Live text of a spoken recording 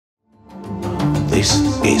This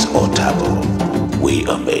is Otabor. We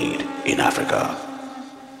are made in Africa.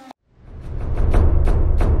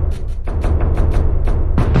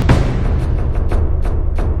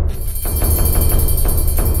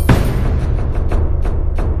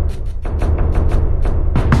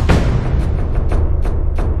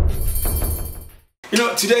 You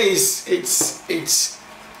know, today it's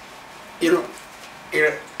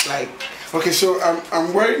like, okay, so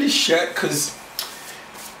I'm wearing this shirt because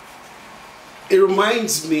it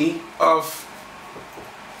reminds me of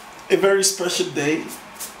a very special day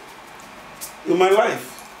in my life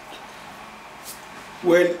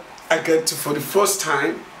when I get to, for the first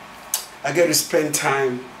time, I get to spend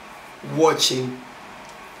time watching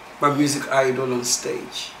my music idol on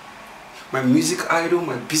stage. My music idol,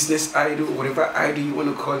 my business idol, whatever idol you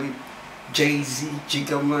want to call it, Jay-Z,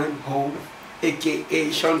 Jiggaman, Ho,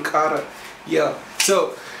 aka Sean Carter. Yeah,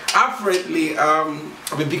 so apparently I'm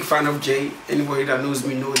a big fan of Jay. Anybody that knows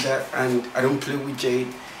me know that, and I don't play with Jay.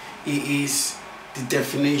 He is the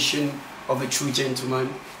definition of a true gentleman,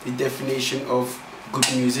 the definition of good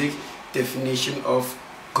music, definition of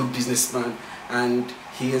good businessman, and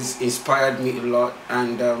he has inspired me a lot,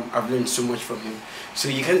 and I've learned so much from him. So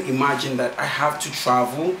you can imagine that I have to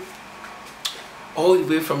travel all the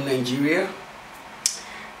way from Nigeria.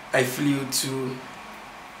 I flew to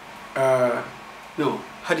no,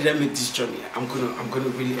 how did I make this journey? I'm gonna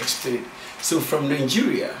really explain it. So from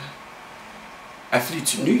Nigeria, I flew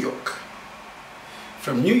to New York.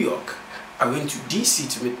 From New York, I went to DC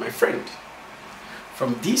to meet my friend.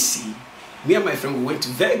 From DC, me and my friend, we went to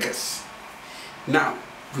Vegas. Now,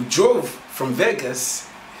 we drove from Vegas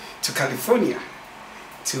to California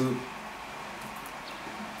to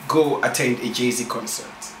go attend a Jay-Z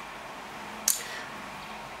concert.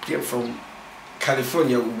 Then from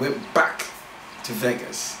California, we went back to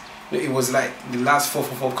Vegas. You know, it was like the last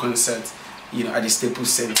 444 concert, you know, at the Staples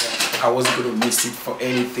Center. I wasn't going to miss it for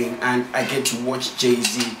anything, and I get to watch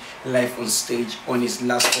Jay-Z live on stage on his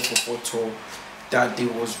last 444 tour. That day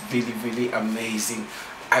was really, really amazing.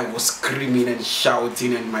 I was screaming and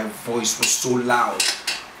shouting, and my voice was so loud.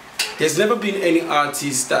 There's never been any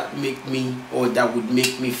artist that make me, or that would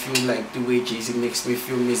make me feel like the way Jay-Z makes me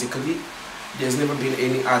feel musically. There's never been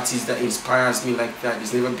any artist that inspires me like that.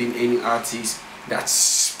 There's never been any artist that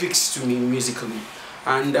speaks to me musically.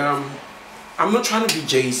 And I'm not trying to be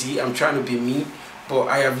Jay-Z, I'm trying to be me, but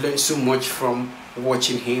I have learned so much from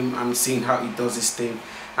watching him and seeing how he does his thing.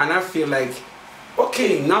 And I feel like,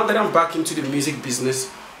 okay, now that I'm back into the music business,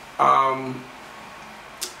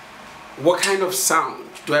 what kind of sound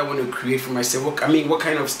do I want to create for myself? What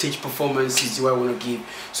kind of stage performances do I want to give?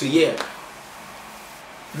 So yeah,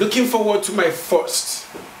 looking forward to my first,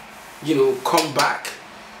 you know, comeback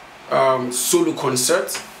solo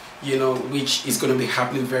concert, you know, which is going to be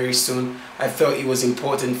happening very soon. I felt it was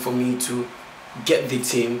important for me to get the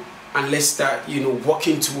team and let's start, you know,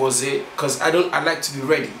 working towards it, because I like to be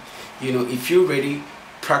ready. You know, if you're ready,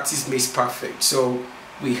 practice makes perfect. So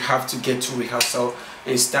we have to get to rehearsal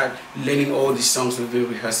and start learning all the songs we've been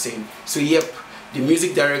rehearsing. So yep, the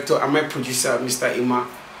music director and my producer, Mr. Ima,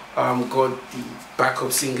 got the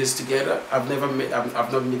backup singers together. I've not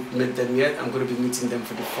met them yet. I'm going to be meeting them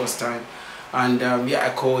for the first time. And yeah,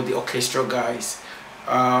 I call the orchestra guys.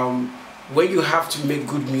 When you have to make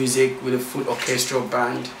good music with a full orchestral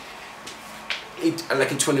band,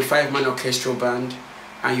 like a 25-man orchestral band,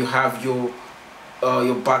 and you have your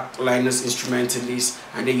backliners, instrumentalists,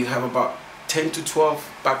 and then you have about 10 to 12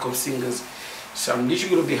 backup singers. So I'm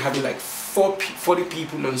literally going to be having like 40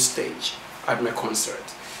 people on stage at my concert.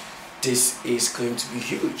 This is going to be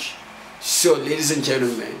huge. So ladies and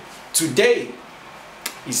gentlemen, today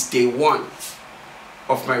is day one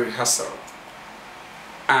of my rehearsal,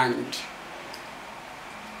 and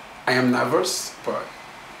I am nervous, but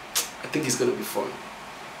I think it's going to be fun.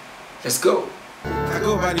 Let's go. I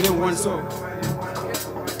go by the name Onesoul.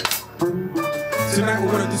 Tonight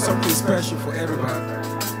we're going to do something special for everybody.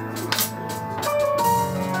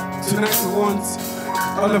 Tonight we want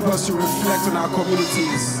all of us to reflect on our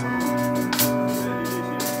communities.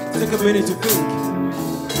 Take a minute to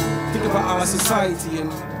think about our society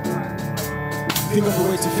and think of a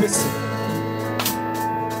way to fix it.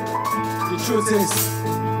 The truth is,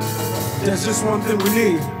 there's just one thing we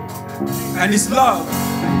need, and it's love.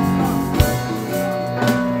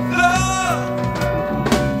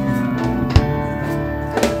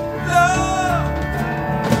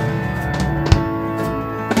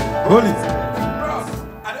 Hold it. Bro,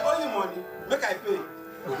 I dey owe you money. Make I pay.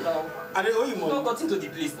 I dey owe you money. Not got into the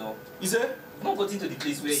place now. You say? Not got into the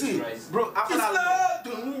place where See, it rise. bro, after that,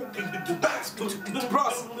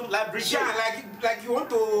 bros, like you want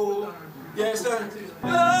to Yes, sir.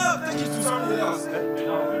 Love, take you to something else.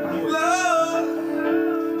 Love,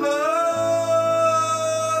 love.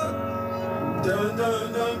 Dun,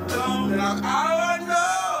 dun, dun, dun. Now, I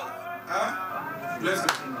know. Huh? Let's go.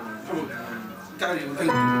 Come on. Carry it.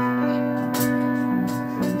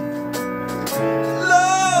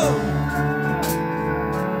 Love.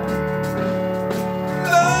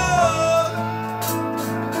 Love.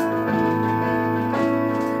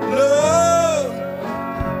 Love.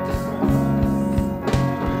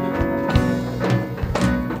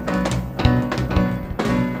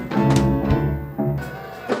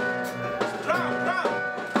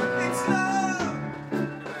 It's love.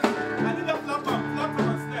 I need a flap on my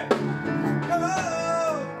snare.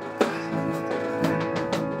 Love.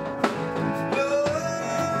 Love.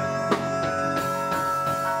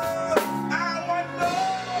 I want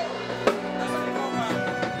love. That's what they come back.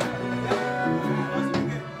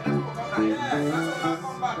 Yeah, that's what I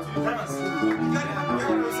come back to. You get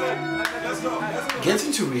what I'm saying? Let's go.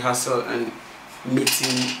 Getting to rehearsal and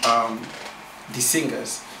meeting the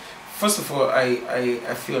singers. First of all, I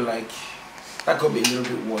feel like that got me a little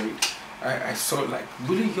bit worried. I saw like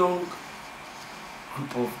really young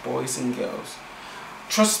group of boys and girls.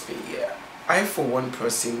 Trust me, yeah. I for one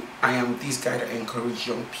person, I am this guy that encourage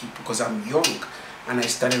young people because I'm young and I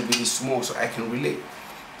started really small, so I can relate.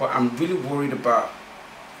 But I'm really worried about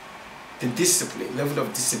the discipline, level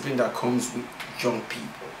of discipline that comes with young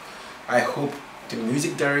people. I hope the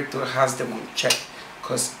music director has them on check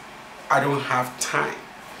because I don't have time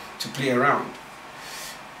to play around.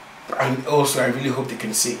 And also I really hope they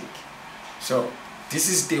can sing. So this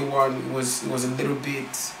is day one. It was a little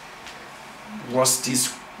bit rusty,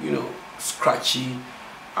 you know, scratchy.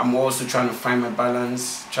 I'm also trying to find my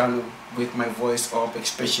balance, trying to wake my voice up,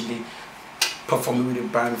 especially performing with a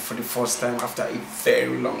band for the first time after a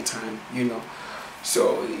very long time, you know.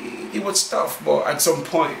 So it was tough, but at some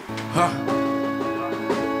point,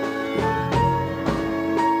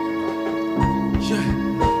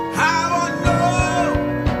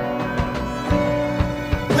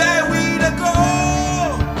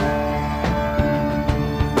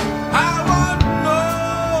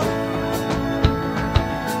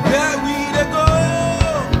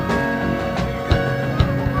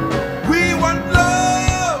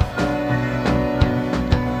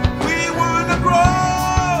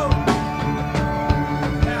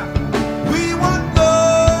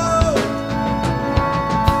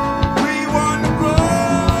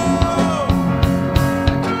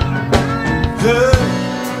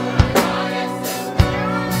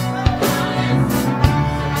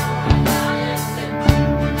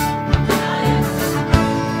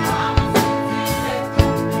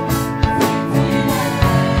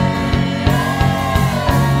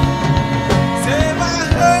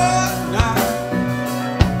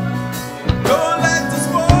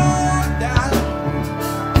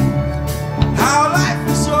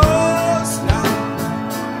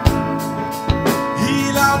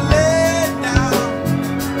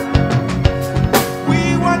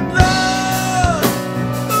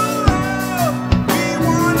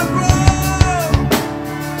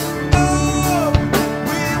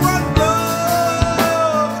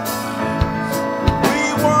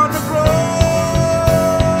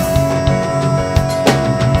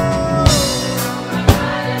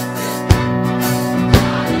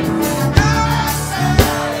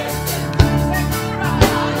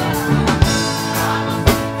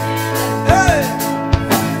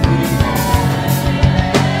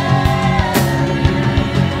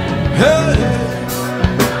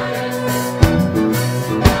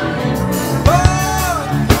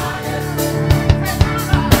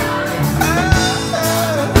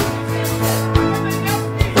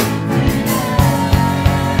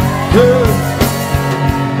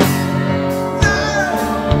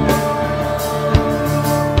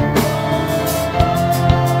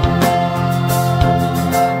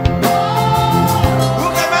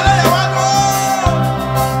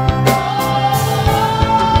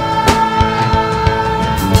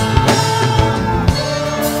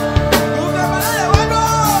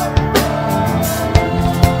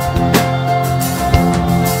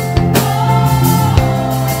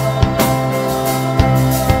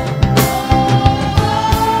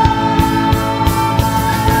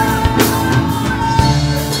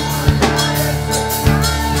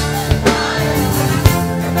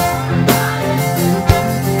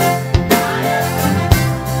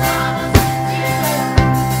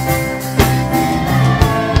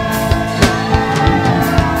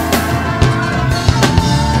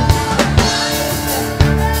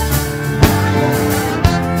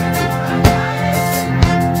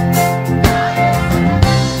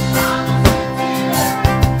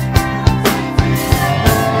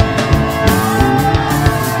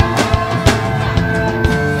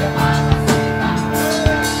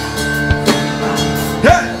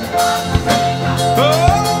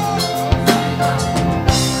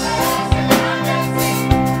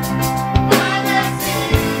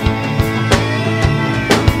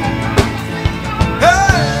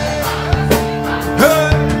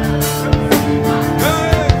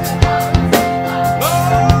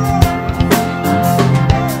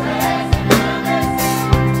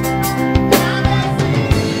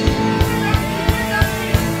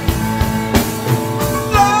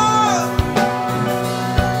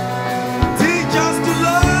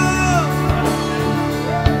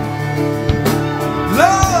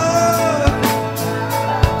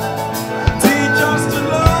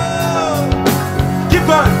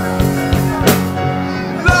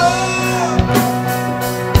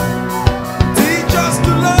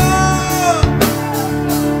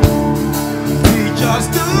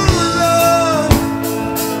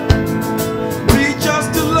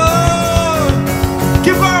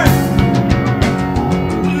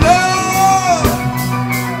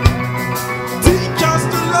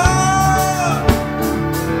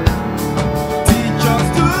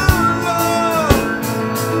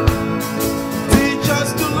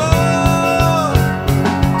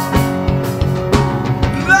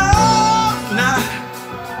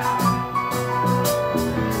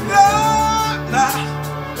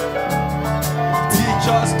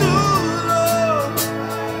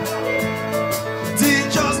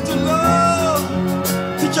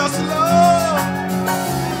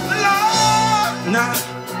 now.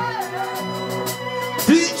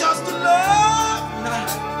 Teach us to love now.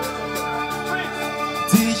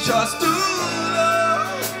 Teach us to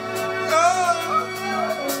love. Oh,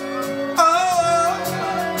 oh,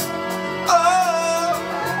 oh,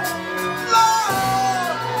 love,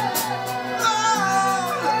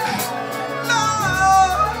 love,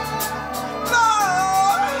 love,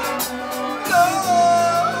 love.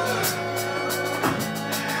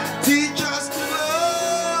 Teach us to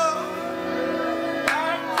love.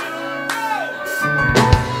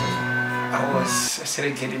 I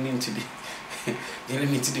started getting into the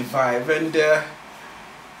vibe, and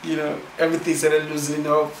you know, everything started loosening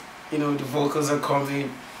up. You know, the vocals are coming.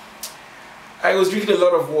 I was drinking a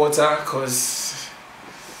lot of water because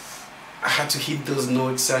I had to hit those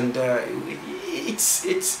notes, and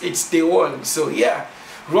it's day one. So yeah,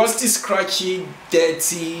 rusty, scratchy,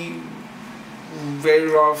 dirty, very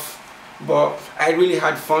rough, but I really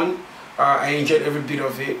had fun. I enjoyed every bit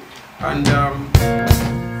of it, and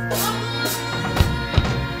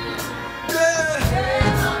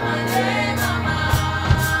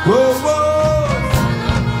whoa, whoa.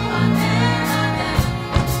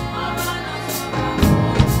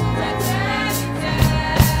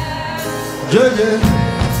 Yeah, yeah.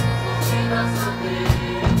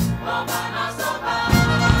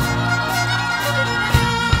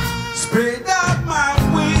 Spread out my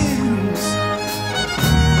wings,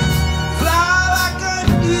 fly like an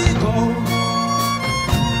eagle,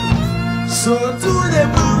 so to the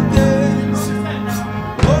mountains,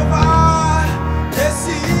 over the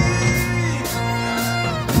sea,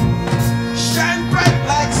 shine bright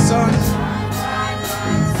like sun,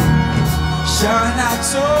 shine out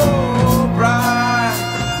so bright,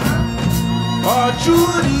 all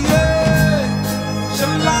through the earth,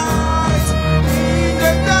 shine light in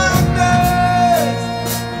the darkness.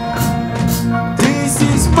 This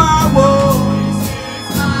is my world,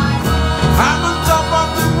 I'm on top of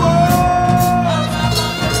the world.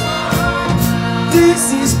 This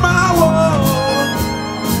is my world,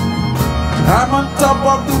 I'm on top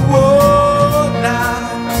of the world now.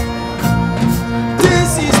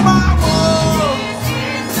 This is my world,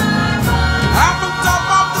 I'm on top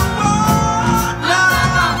of the world now.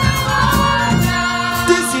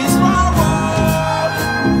 This is my world,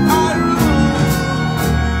 I rule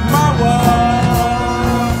my world.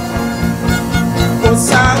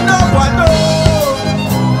 Osana wado,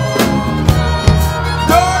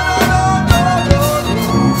 no, no, no, no, no,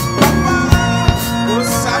 Papa.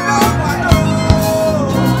 Osana wado,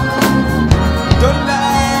 don't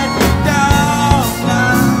let me down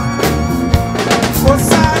now.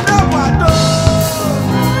 Osana wado,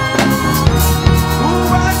 who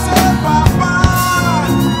I say, Papa,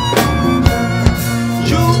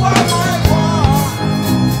 you are my one.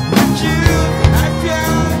 With you, I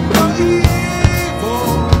fear no evil.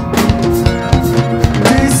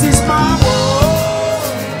 This is my world,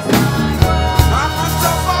 I'm on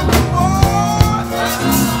top of the world.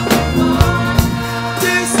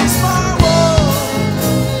 This is my world,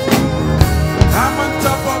 I'm on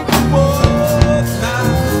top of the world now.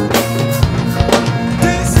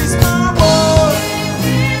 This is my world,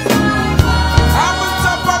 I'm on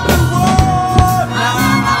top of the world now.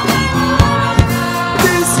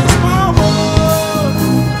 This is my world,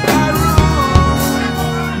 I rule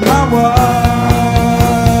my world.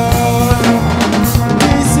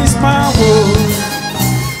 This is my world,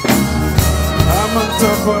 I'm on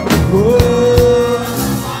top of the world.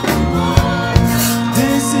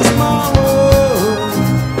 This is my world,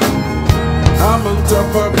 I'm on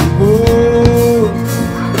top of the world.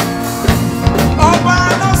 Oba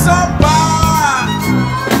no soba,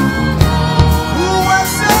 who I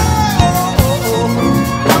say, oh, oh, oh.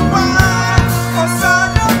 Papa,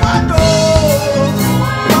 Osana wado,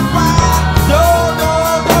 Papa.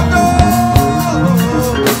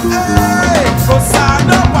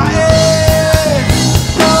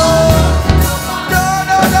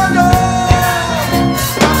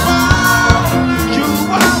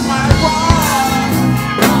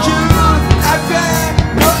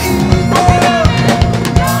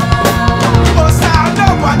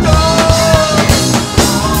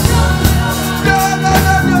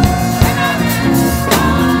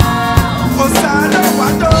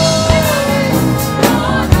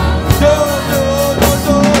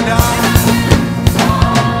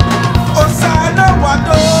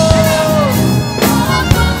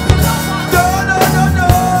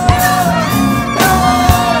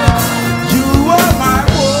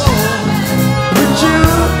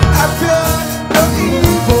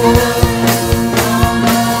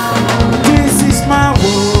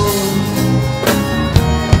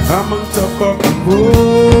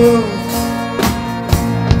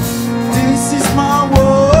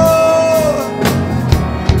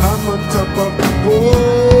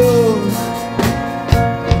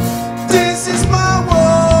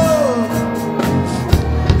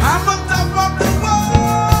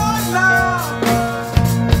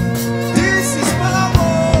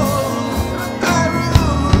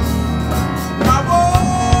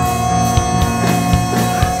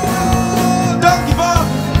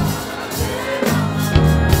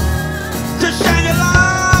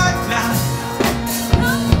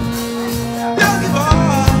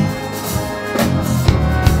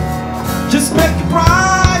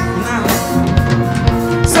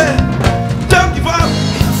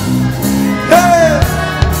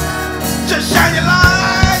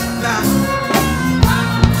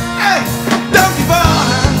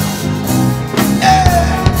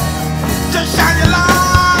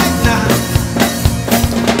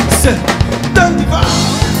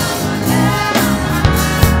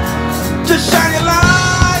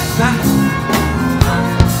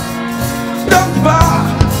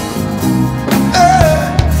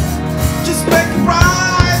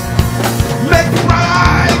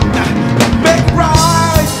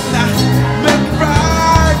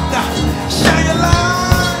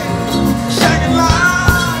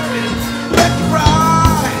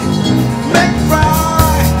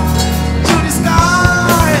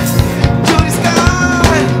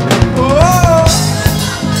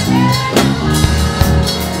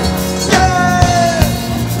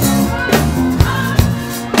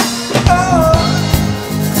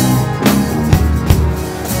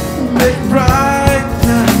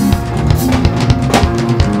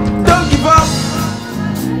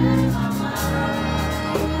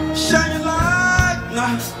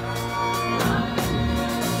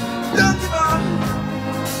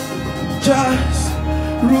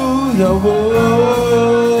 We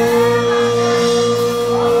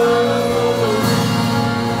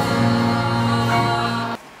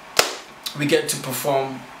get to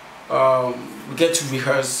perform, we get to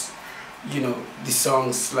rehearse, you know, the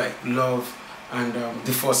songs like Love and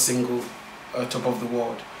the first single, Top of the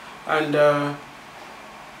World, and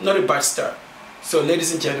not a bad start. So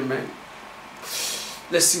ladies and gentlemen,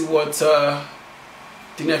 let's see what the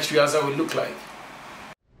next rehearsal will look like.